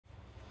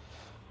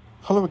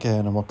Hello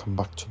again and welcome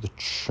back to the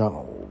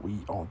channel. We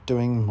are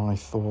doing my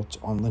thoughts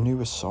on the new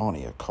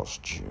Isarnia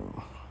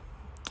costume.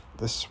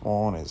 This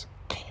one is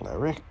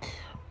Cleric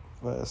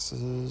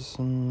versus,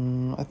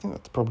 I think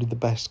that's probably the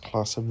best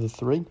class of the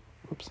three.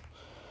 Oops.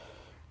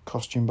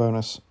 Costume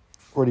bonus,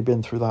 already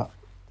been through that.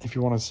 If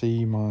you want to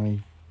see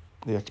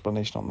the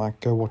explanation on that,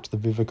 go watch the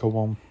Vivica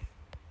one.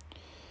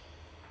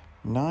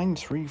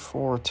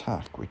 934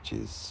 attack, which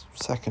is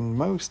second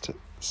most,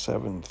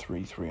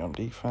 733 on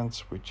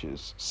defense, which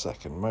is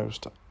second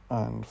most,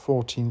 and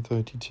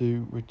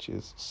 1432, which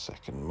is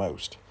second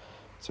most.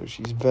 So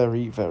she's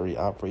very, very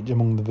average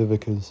among the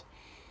Vivicas.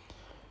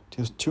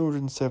 Deals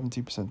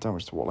 270%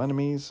 damage to all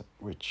enemies,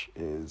 which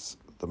is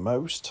the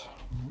most.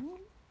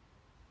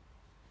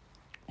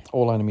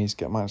 All enemies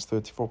get minus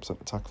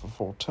 34% attack for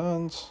 4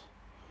 turns.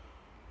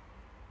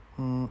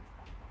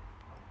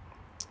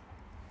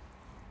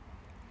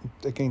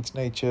 Against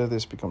nature,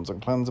 this becomes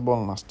uncleansable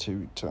and lasts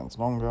 2 turns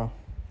longer.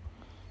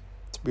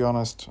 To be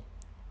honest,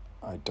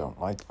 I don't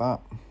like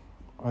that.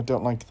 I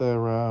don't like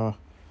their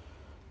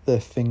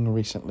thing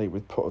recently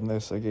with putting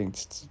this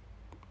against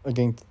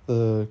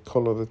the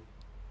colour that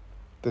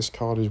this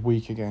card is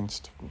weak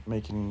against,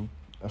 making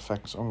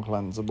effects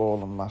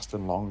uncleansable and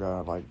lasting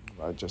longer. Like,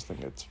 I just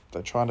think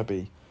they're trying to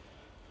be.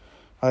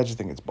 I just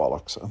think it's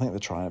bollocks. I think they're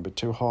trying a bit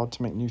too hard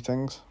to make new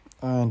things.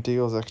 And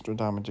deals extra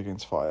damage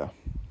against fire.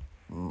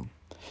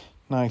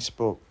 Nice,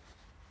 but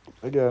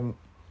again,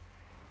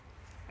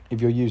 if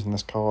you're using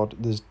this card,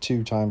 there's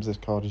 2 times this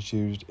card is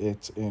used.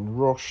 It's in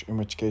Rush, in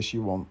which case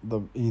you want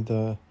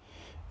I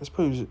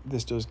suppose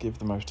this does give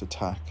the most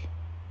attack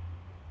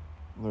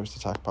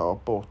power,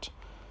 but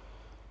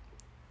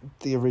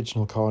the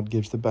original card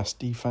gives the best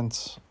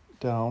defense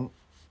down,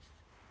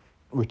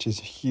 which is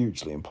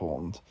hugely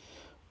important.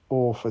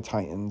 Or for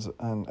Titans,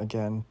 and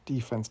again,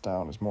 defense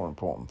down is more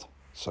important.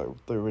 So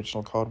the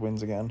original card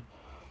wins again.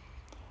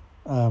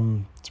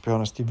 To be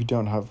honest, if you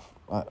don't have,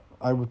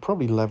 I would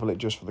probably level it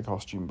just for the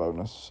costume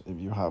bonus. If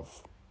you have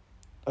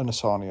an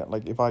Isarnia,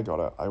 like if I got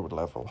it, I would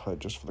level her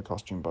just for the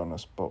costume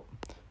bonus, but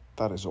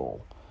that is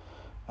all.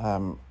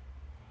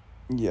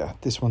 Yeah,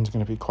 this one's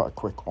going to be quite a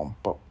quick one,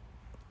 but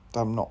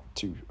I'm not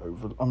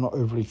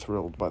overly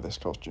thrilled by this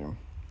costume.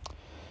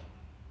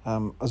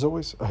 As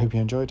always, I hope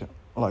you enjoyed it.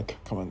 Like,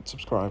 comment,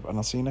 subscribe, and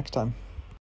I'll see you next time.